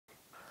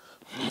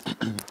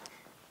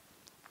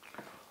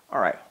All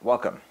right,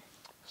 welcome.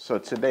 So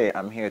today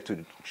I'm here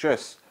to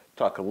just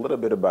talk a little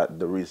bit about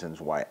the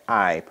reasons why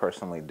I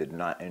personally did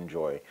not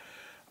enjoy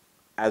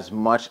as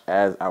much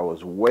as I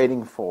was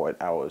waiting for it.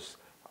 I was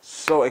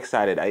so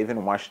excited. I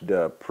even watched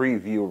the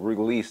preview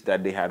release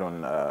that they had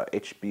on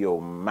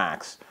HBO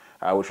Max,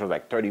 which was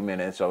like 30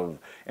 minutes of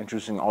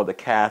introducing all the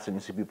cast, and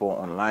you see people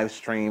on live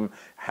stream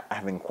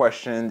having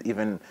questions,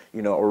 even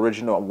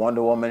original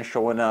Wonder Woman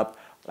showing up.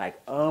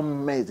 Like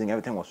amazing,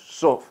 everything was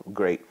so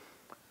great.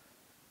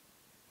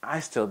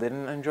 I still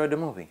didn't enjoy the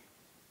movie.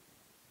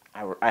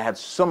 I had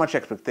so much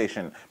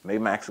expectation. Maybe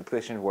my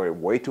expectations were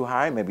way too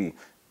high. Maybe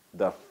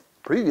the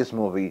previous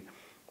movie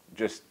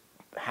just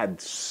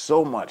had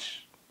so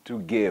much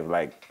to give.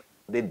 Like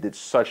they did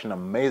such an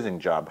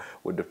amazing job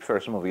with the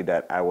first movie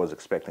that I was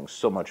expecting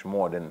so much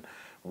more than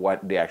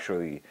what they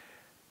actually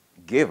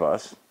give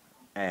us.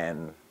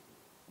 And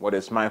whether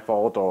it's my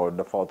fault or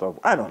the fault of,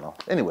 I don't know.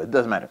 Anyway, it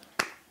doesn't matter.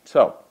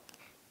 So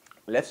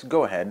let's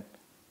go ahead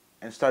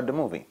and start the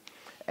movie.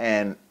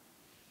 And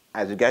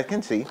as you guys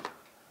can see,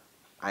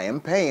 I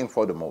am paying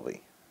for the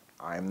movie.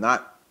 I am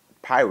not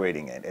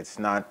pirating it. It's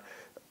not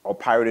a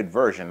pirated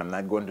version. I'm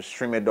not going to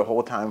stream it the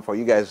whole time for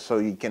you guys so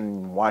you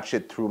can watch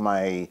it through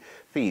my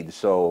feed.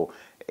 So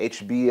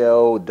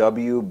HBO,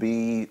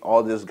 WB,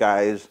 all these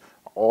guys,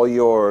 all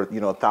your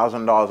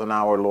 $1,000 an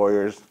hour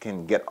lawyers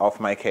can get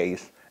off my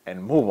case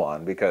and move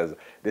on, because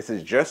this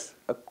is just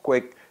a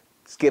quick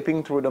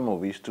skipping through the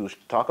movies to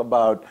talk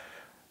about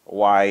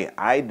why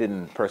I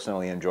didn't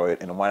personally enjoy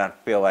it and why I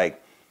feel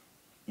like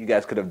you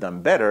guys could have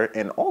done better.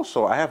 And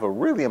also, I have a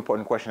really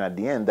important question at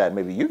the end that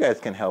maybe you guys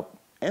can help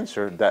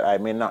answer that I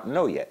may not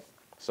know yet.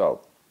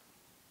 So,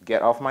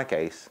 get off my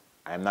case.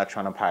 I'm not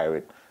trying to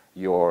pirate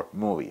your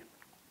movie.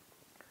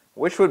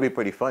 Which would be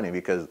pretty funny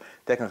because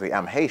technically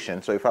I'm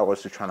Haitian, so if I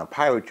was to try to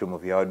pirate your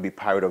movie, I would be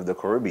Pirate of the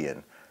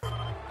Caribbean.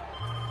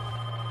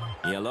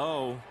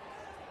 Hello?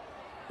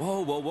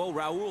 Whoa, whoa, whoa,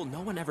 Raul,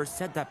 no one ever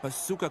said that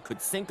bazooka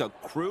could sink a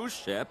cruise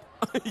ship.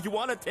 You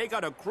want to take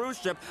out a cruise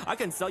ship? I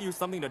can sell you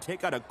something to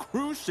take out a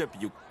cruise ship,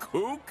 you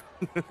kook.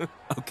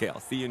 Okay, I'll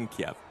see you in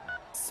Kiev.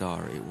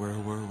 Sorry, where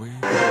were we?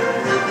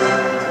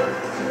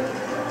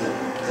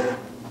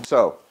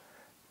 So,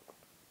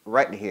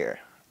 right here,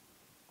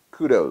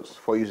 kudos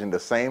for using the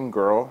same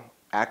girl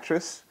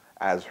actress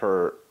as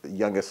her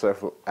youngest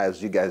self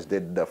as you guys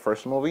did the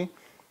first movie.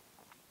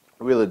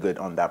 Really good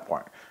on that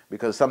part,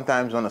 because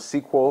sometimes on a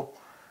sequel,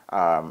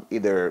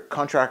 either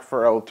contract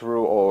fell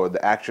through or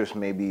the actress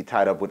may be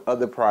tied up with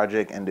other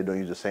project and they don't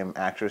use the same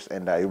actress,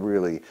 and that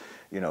really,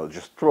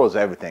 just throws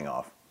everything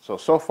off.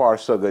 So far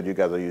so good. You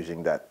guys are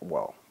using that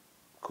well.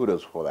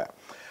 Kudos for that.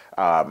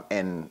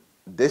 And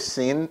this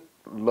scene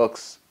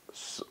reminds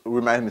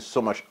me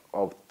so much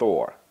of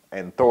Thor,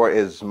 and Thor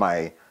is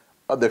my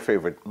other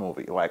favorite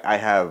movie. Like I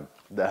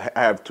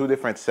have two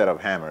different set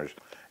of hammers.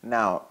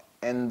 Now,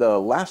 in the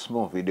last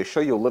movie, they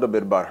show you a little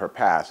bit about her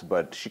past,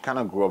 but she kind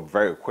of grew up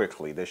very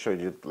quickly. They showed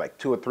you like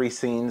 2 or 3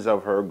 scenes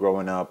of her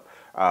growing up,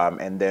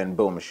 and then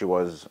boom, she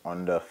was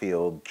on the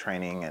field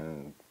training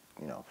and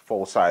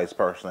full-size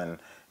person,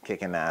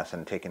 kicking ass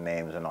and taking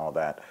names and all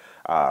that.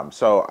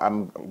 So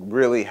I'm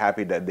really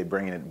happy that they're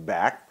bringing it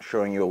back,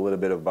 showing you a little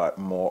bit about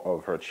more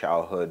of her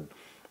childhood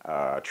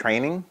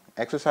training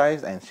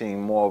exercise and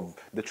seeing more of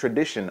the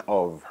tradition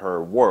of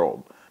her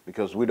world,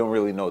 because we don't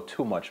really know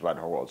too much about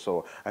her world.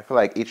 So I feel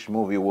like each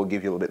movie will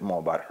give you a little bit more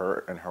about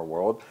her and her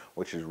world,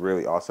 which is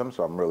really awesome.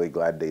 So I'm really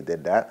glad they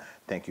did that.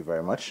 Thank you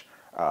very much,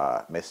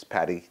 Miss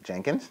Patty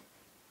Jenkins.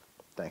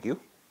 Thank you.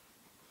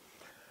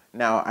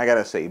 Now, I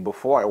gotta say,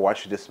 before I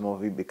watched this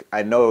movie,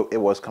 I know it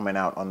was coming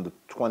out on the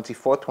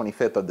 24th,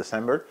 25th of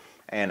December,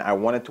 and I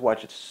wanted to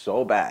watch it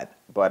so bad,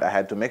 but I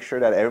had to make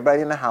sure that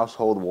everybody in the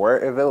household were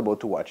available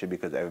to watch it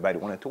because everybody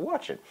wanted to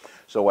watch it.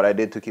 So what I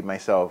did to keep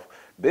myself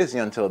busy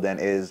until then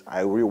is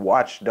I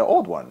rewatched the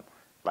old one,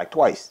 like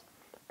twice.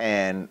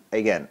 And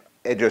again,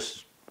 it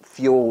just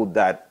fueled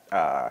that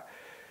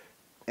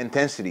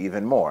intensity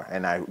even more,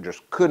 and I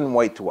just couldn't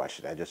wait to watch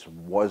it. I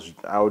was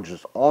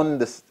just on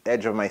the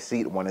edge of my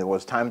seat when it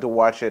was time to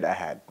watch it. I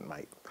had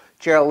my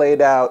chair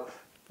laid out,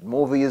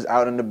 movies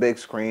out on the big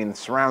screen,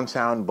 surround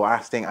sound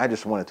blasting. I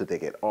just wanted to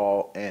take it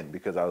all in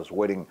because I was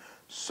waiting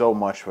so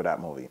much for that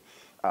movie.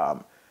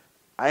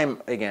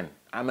 I'm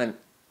an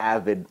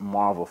avid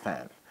Marvel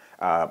fan.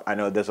 I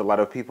know there's a lot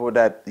of people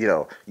that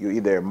you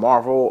either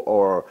Marvel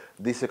or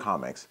DC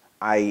Comics.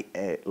 I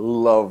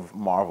love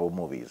Marvel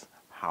movies.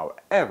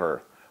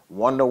 However,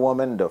 Wonder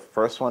Woman, the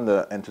first one,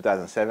 in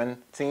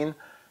 2017,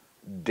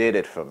 did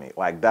it for me.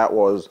 Like that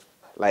was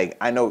like,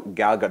 I know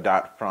Gal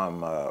Gadot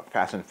from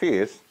Fast and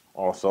Furious.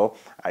 Also,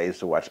 I used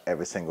to watch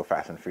every single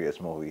Fast and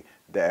Furious movie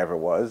there ever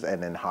was,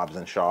 and then Hobbs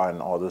and Shaw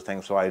and all those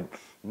things. So I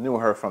knew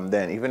her from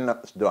then. Even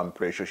though I'm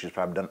pretty sure she's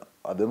probably done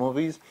other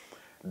movies,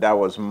 that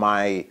was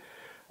my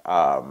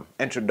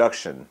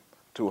introduction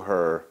to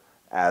her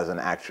as an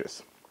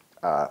actress.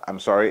 I'm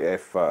sorry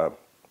if I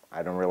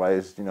don't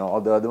realize all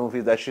the other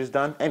movies that she's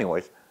done.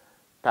 Anyways,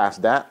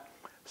 past that.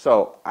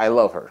 So I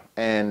love her,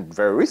 and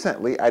very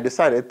recently I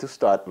decided to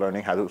start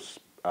learning how to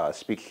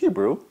speak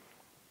Hebrew.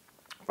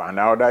 Find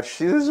out that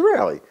she's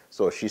Israeli,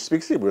 so she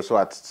speaks Hebrew. So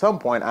at some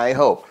point, I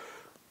hope,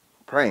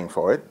 praying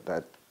for it,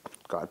 that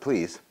God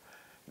please,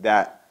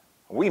 that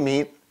we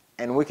meet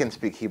and we can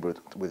speak Hebrew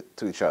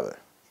to each other.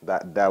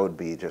 That would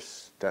be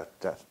just that.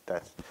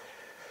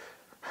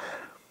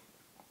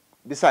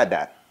 Beside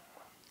that,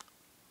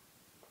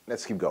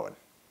 let's keep going.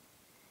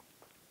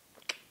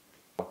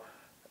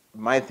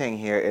 My thing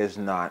here is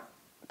not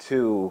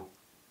to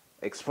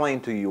explain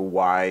to you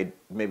why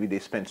maybe they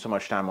spent so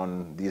much time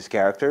on these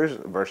characters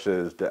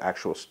versus the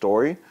actual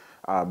story,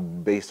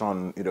 based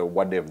on either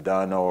what they've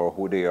done or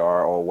who they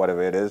are or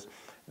whatever it is.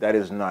 That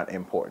is not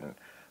important,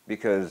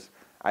 because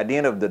at the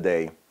end of the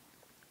day,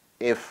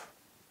 if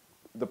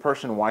the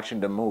person watching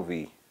the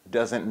movie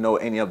doesn't know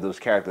any of those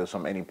characters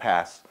from any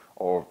past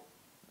or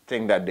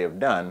thing that they've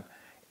done,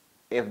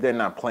 if they're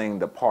not playing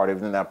the part, if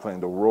they're not playing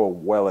the role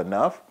well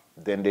enough,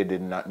 then they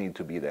did not need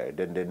to be there.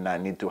 They did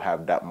not need to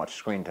have that much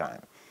screen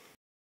time.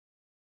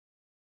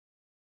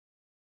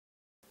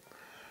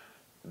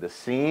 The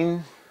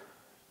scene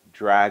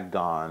dragged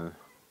on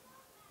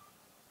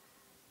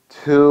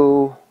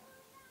too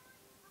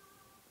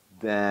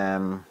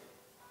damn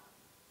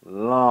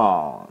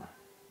long.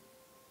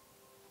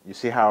 You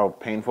see how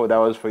painful that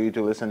was for you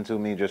to listen to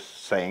me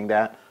just saying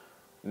that?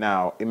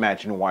 Now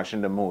imagine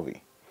watching the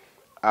movie.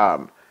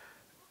 And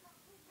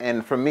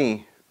for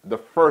me, the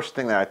first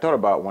thing that I thought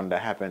about when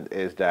that happened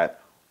is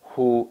that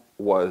who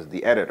was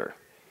the editor?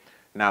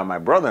 Now, my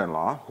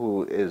brother-in-law,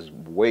 who is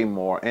way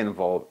more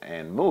involved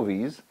in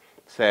movies,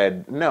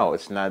 said, no,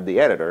 it's not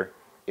the editor,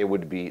 it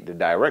would be the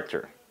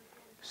director.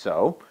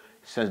 So,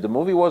 since the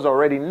movie was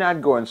already not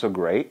going so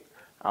great,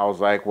 I was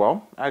like,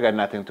 well, I got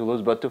nothing to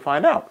lose but to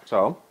find out.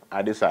 So,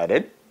 I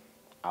decided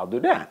I'll do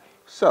that.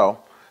 So,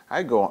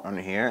 I go on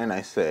here and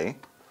I say,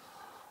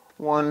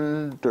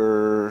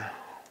 Wonder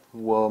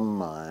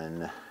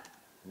Woman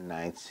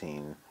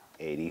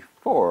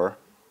 1984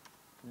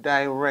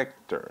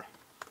 director.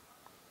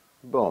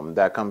 Boom,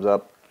 that comes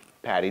up,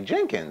 Patty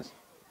Jenkins.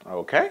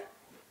 Okay,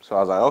 so I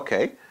was like,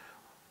 okay,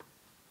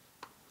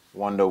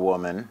 Wonder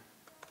Woman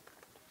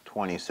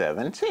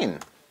 2017.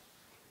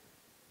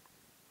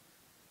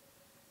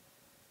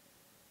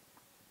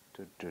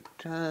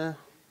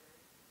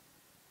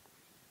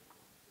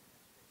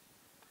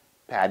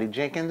 Patty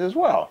Jenkins as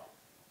well.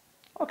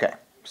 Okay,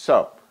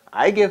 so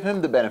I give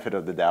him the benefit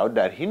of the doubt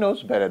that he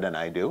knows better than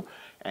I do,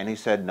 and he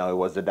said no, it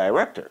was the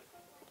director.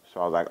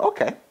 So I was like,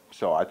 okay,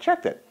 so I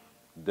checked it.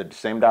 The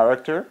same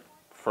director,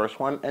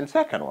 first one and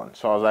second one.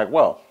 So I was like,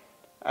 well,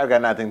 I've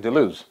got nothing to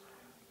lose.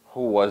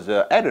 Who was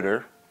the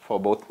editor for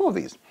both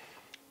movies?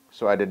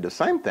 So I did the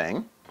same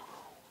thing.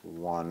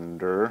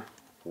 Wonder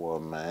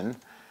Woman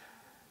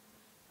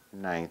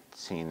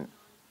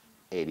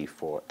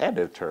 1984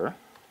 editor.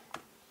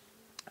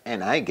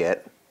 And I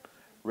get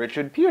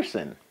Richard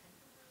Pearson.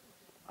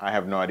 I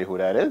have no idea who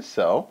that is,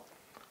 so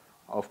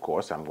of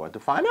course I'm going to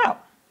find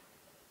out.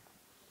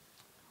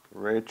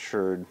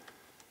 Richard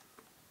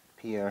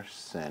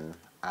Pearson,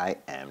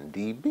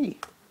 IMDb.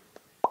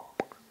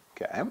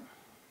 Okay.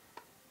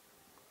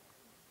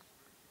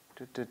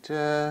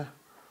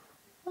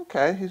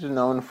 Okay, he's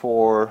known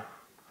for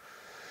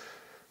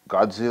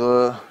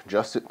Godzilla,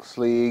 Justice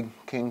League,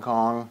 King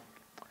Kong,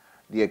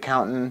 The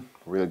Accountant,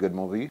 really good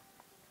movie.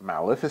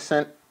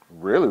 Maleficent,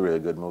 really, really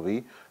good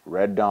movie.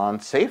 Red Dawn,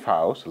 Safe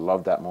House,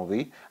 love that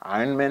movie.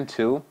 Iron Man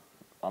 2,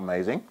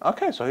 amazing.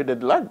 Okay, so he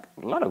did a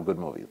lot of good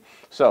movies.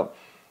 So,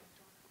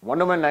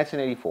 Wonder Woman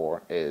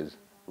 1984 is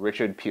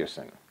Richard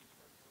Pearson.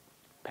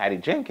 Patty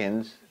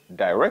Jenkins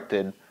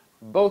directed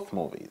both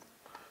movies.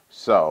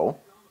 So,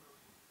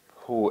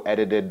 who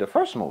edited the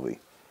first movie?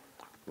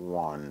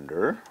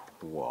 Wonder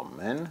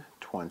Woman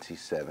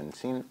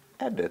 2017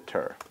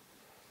 editor.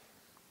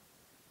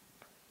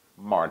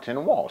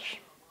 Martin Walsh.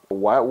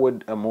 Why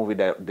would a movie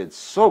that did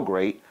so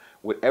great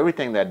with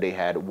everything that they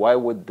had, why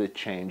would they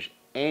change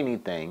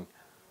anything,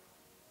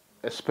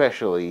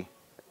 especially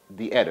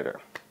the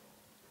editor?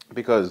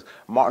 Because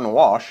Martin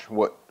Walsh,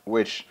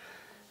 which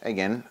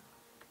again,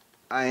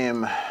 I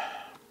am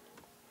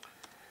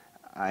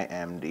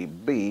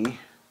IMDb,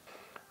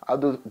 I'll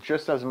do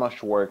just as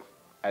much work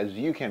as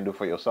you can do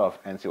for yourself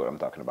and see what I'm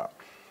talking about.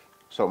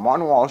 So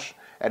Martin Walsh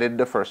edited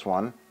the first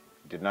one,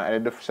 did not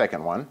edit the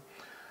second one.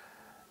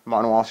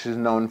 Martin Walsh is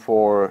known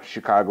for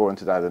Chicago in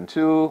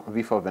 2002,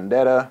 V for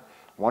Vendetta,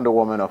 Wonder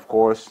Woman, of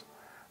course,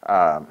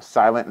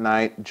 Silent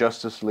Night,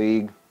 Justice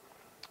League,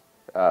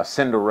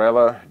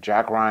 Cinderella,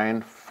 Jack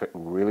Ryan,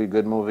 really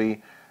good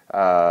movie,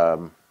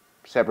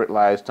 Separate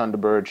Lives,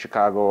 Thunderbird,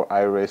 Chicago,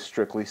 Iris,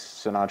 Strictly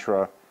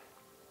Sinatra.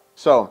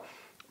 So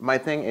my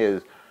thing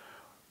is,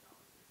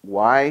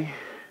 why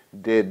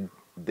did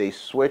they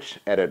switch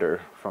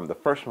editor from the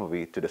first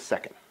movie to the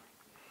second?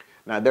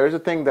 Now, there's a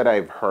thing that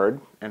I've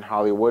heard in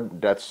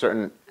Hollywood that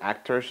certain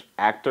actors,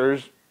 and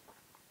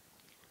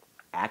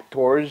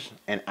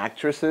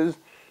actresses,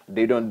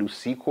 they don't do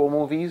sequel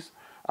movies.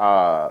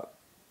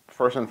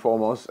 First and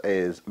foremost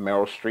is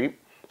Meryl Streep.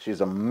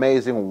 She's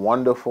amazing,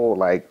 wonderful,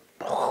 like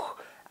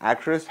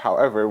actress.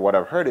 However, what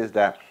I've heard is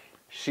that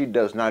she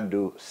does not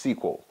do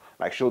sequels.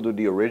 Like she'll do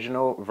the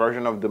original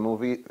version of the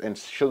movie, and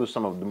she'll do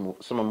some of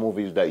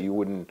movies that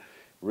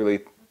really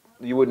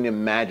you wouldn't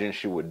imagine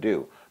she would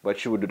do. But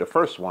she would do the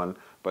first one,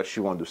 but she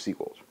won't do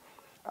sequels.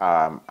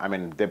 I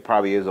mean, there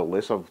probably is a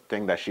list of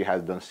things that she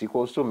has done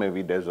sequels to.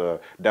 Maybe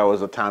there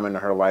was a time in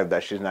her life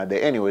that she's not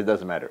there. Anyway, it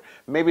doesn't matter.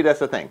 Maybe that's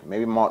the thing.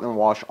 Maybe Martin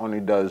Walsh only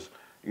does,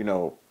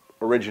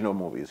 original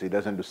movies. He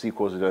doesn't do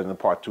sequels. He doesn't do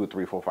part 2,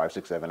 3, 4, 5,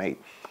 6, 7,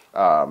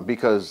 8.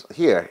 Because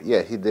here,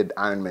 yeah, he did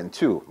Iron Man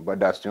 2, but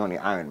that's the only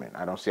Iron Man.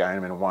 I don't see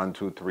Iron Man 1,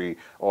 2, 3,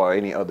 or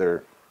any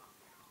other,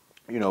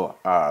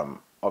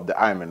 of the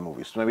Iron Man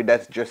movies. So maybe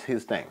that's just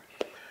his thing.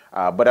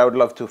 But I would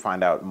love to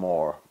find out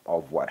more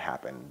of what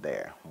happened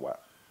there.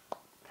 What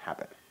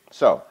happened?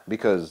 So,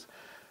 because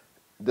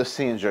the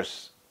scenes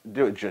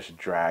they're just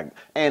drag.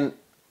 And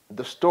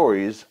the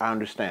stories, I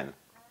understand.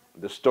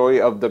 The story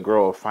of the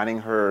girl finding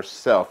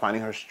herself,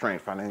 finding her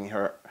strength, finding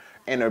her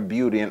inner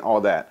beauty and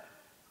all that.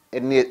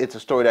 It's a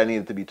story that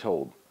needed to be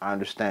told. I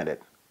understand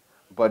it.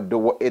 But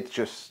it's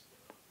just...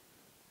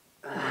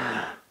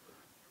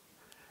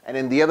 And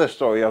then the other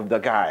story of the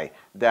guy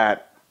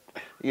that,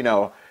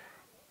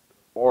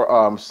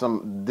 or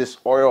this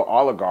oil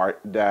oligarch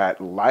that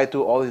lied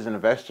to all his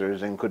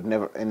investors and could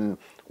never, and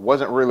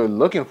wasn't really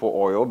looking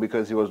for oil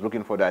because he was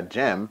looking for that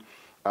gem.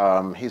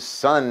 His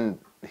son,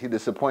 he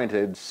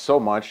disappointed so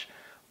much.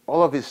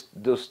 All of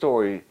the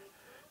story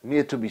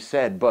needed to be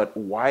said, but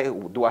why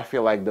do I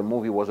feel like the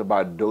movie was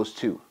about those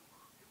two?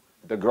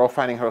 The girl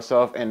finding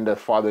herself and the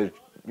father,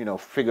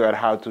 figure out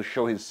how to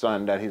show his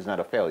son that he's not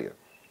a failure.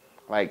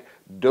 Like,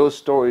 those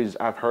stories,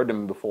 I've heard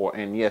them before,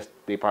 and yes,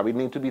 they probably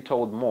need to be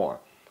told more,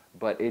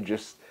 but it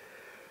just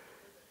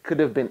could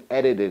have been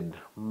edited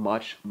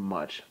much,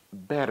 much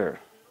better.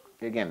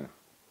 Again,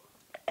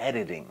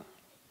 editing.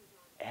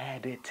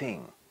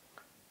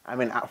 I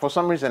mean, for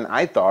some reason,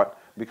 I thought,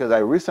 because I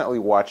recently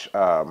watched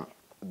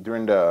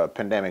during the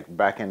pandemic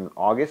back in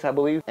August, I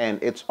believe,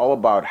 and it's all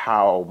about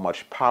how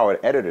much power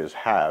editors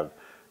have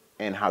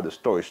and how the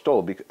story is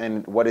told.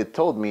 And what it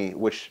told me,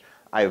 which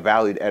I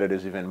valued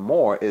editors even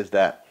more, is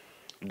that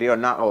they are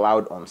not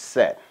allowed on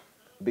set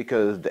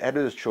because the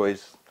editor's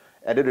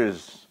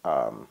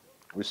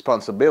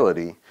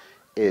responsibility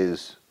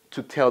is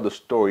to tell the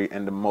story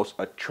in the most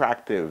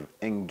attractive,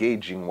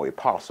 engaging way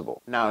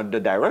possible. Now, the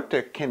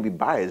director can be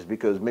biased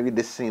because maybe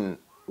this scene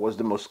was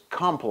the most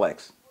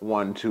complex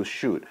one to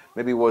shoot.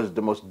 Maybe it was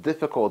the most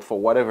difficult for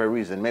whatever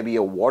reason. Maybe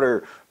a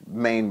water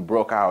main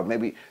broke out.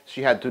 Maybe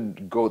she had to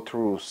go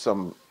through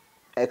some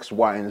X,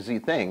 Y, and Z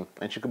thing,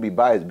 and she could be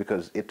biased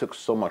because it took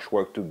so much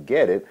work to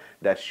get it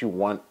that she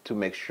wants to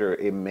make sure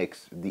it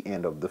makes the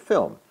end of the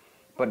film.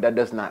 But that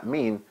does not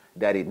mean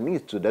that it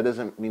needs to. That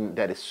doesn't mean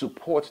that it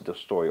supports the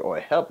story or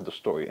helps the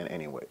story in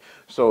any way.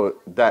 So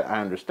that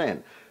I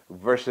understand.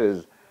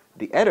 Versus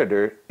the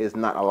editor is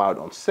not allowed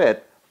on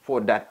set for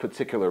that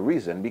particular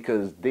reason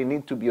because they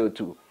need to be able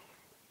to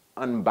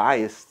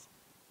unbiased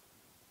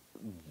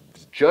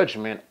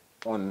judgment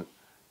on,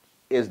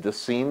 is the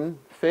scene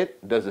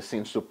fit? Does the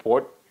scene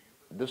support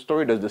the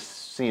story? Does the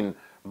scene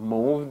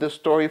move the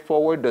story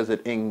forward? Does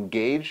it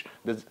engage?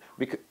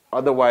 Because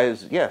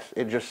otherwise, yes,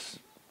 it just,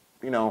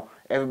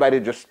 everybody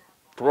just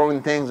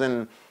throwing things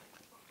in.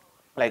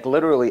 Like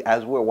literally,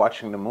 as we're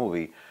watching the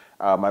movie,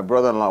 my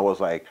brother-in-law was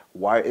like,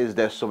 why is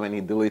there so many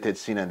deleted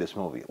scenes in this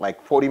movie?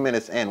 Like 40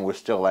 minutes in, we're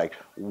still like,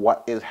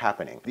 what is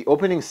happening? The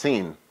opening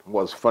scene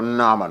was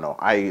phenomenal.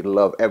 I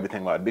love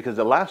everything about it because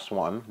the last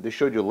one, they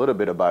showed you a little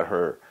bit about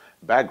her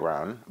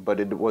background, but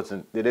they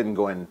didn't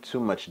go in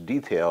too much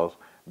details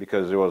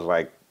because it was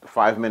like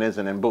 5 minutes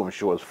and then boom,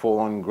 she was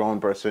full-on grown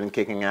person,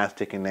 kicking ass,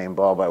 taking name,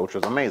 blah, blah, which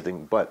was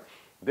amazing. But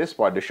this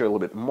part, they showed a little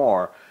bit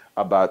more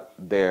about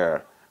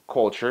their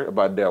culture,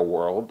 about their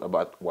world,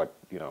 about what,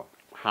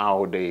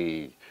 how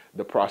the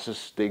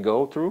process they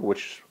go through,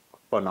 which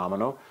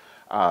phenomenal.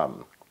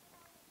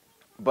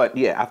 But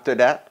yeah, after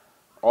that,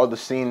 all the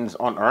scenes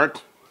on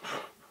Earth,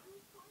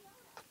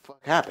 what the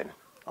fuck happened?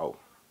 Oh,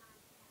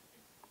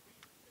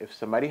 if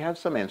somebody has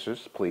some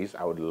answers, please,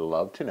 I would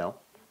love to know.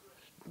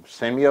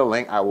 Send me a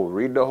link. I will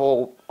read the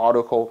whole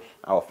article.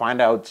 I will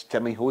find out.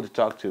 Tell me who to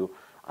talk to.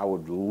 I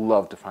would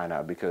love to find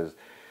out because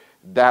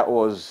that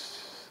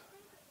was,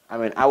 I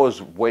mean, I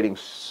was waiting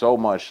so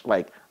much.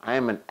 Like, I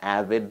am an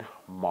avid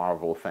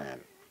Marvel fan.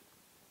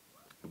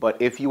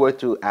 But if you were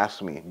to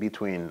ask me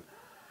between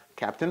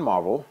Captain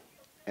Marvel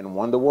and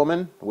Wonder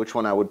Woman, which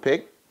one I would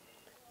pick,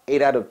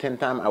 8 out of 10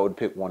 times I would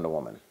pick Wonder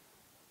Woman.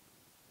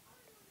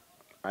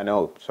 I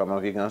know some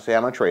of you are going to say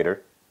I'm a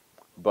traitor,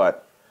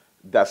 but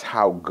that's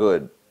how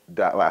good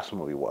that last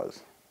movie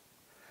was.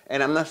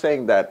 And I'm not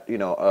saying that,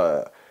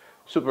 a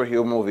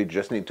superhero movie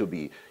just need to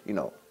be,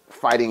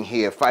 fighting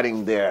here,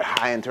 fighting there,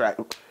 high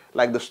interact.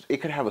 Like, it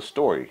could have a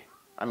story.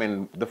 I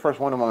mean, the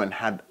first Wonder Woman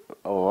had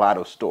a lot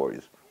of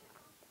stories.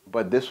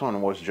 But this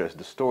one was just,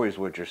 the stories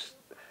were just,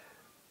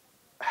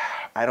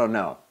 I don't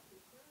know.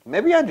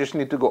 Maybe I just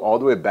need to go all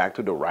the way back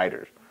to the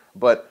writers.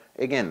 But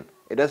again,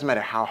 it doesn't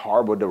matter how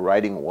horrible the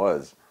writing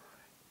was.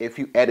 If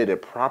you edit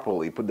it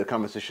properly, put the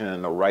conversation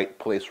in the right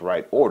place,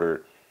 right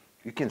order,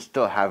 you can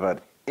still have an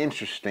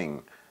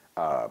interesting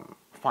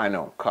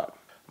final cut.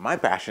 My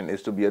passion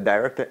is to be a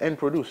director and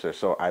producer,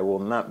 so I will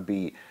not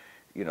be,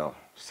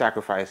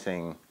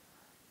 sacrificing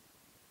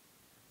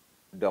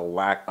the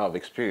lack of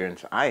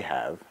experience I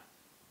have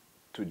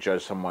to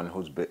judge someone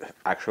who's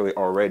actually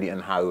already in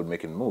Hollywood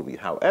making movies.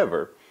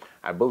 However,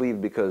 I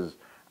believe because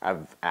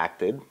I've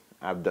acted,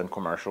 I've done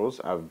commercials,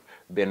 I've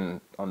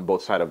been on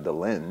both sides of the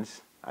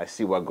lens. I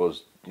see what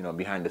goes,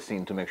 behind the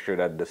scene to make sure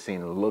that the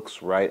scene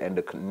looks right and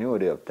the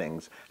continuity of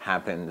things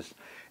happens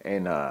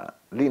in a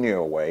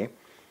linear way.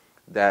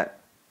 That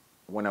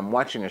when I'm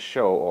watching a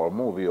show or a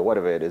movie or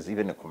whatever it is,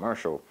 even a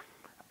commercial,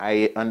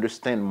 I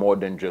understand more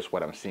than just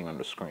what I'm seeing on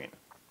the screen.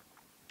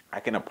 I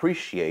can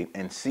appreciate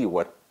and see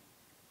what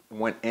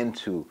went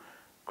into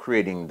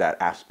creating that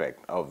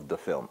aspect of the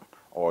film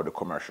or the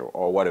commercial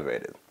or whatever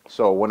it is.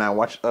 So when I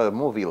watch a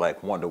movie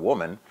like Wonder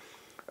Woman,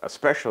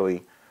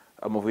 especially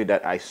a movie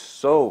that I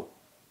so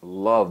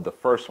love the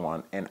first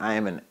one, and I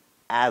am an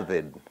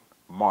avid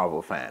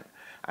Marvel fan.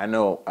 I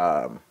know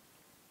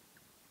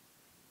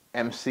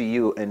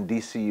MCU and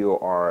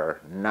DCU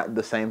are not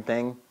the same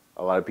thing.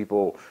 A lot of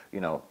people,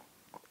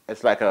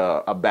 it's like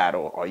a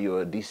battle. Are you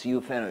a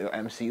DCU fan or you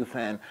an MCU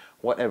fan?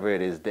 Whatever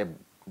it is,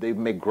 they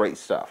make great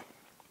stuff.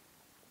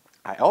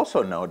 I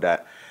also know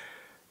that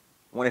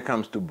when it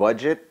comes to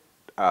budget,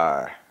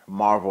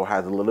 Marvel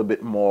has a little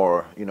bit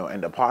more,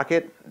 in the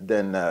pocket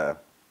than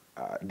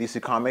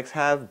DC Comics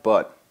have,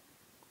 but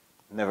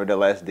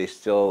nevertheless, they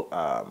still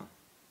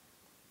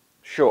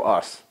show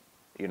us,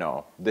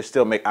 they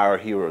still make our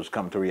heroes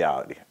come to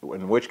reality.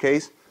 In which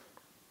case,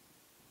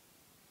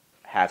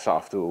 hats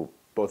off to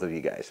both of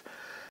you guys.